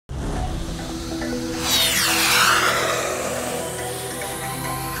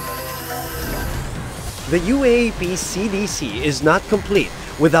The UAAP CDC is not complete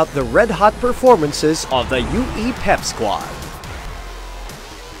without the red-hot performances of the UAAP squad.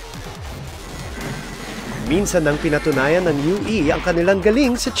 Minsan nang pinatunayan ng UE ang kanilang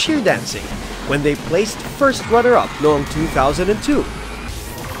galing sa cheer dancing when they placed first runner-up noong 2002.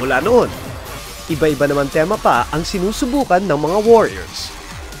 Mula noon, iba-iba naman tema pa ang sinusubukan ng mga Warriors.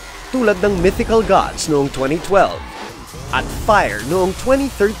 Tulad ng Mythical Gods noong 2012 at Fire noong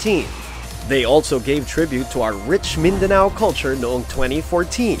 2013. They also gave tribute to our rich Mindanao culture noong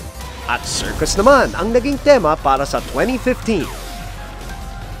 2014. At circus naman ang naging tema para sa 2015.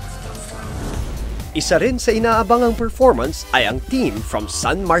 Isa rin sa inaabangang performance ay ang team from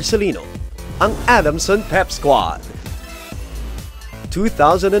San Marcelino, ang Adamson Pep Squad.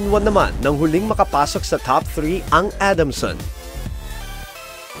 2001 naman nang huling makapasok sa top 3 ang Adamson.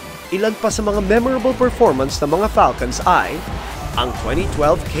 Ilan pa sa mga memorable performance ng mga Falcons ay ang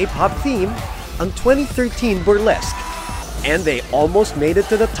 2012 K-pop theme, ang 2013 Burlesque, and they almost made it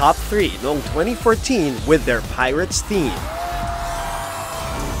to the top 3 noong 2014 with their Pirates theme.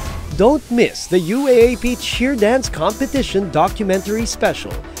 Don't miss the UAAP Cheer Dance Competition documentary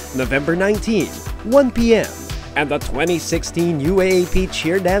special, November 19, 1 p.m. and the 2016 UAAP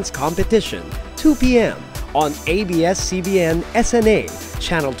Cheer Dance Competition, 2 p.m. on ABS-CBN SNA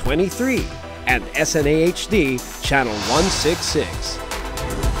Channel 23 and SNA HD Channel 166.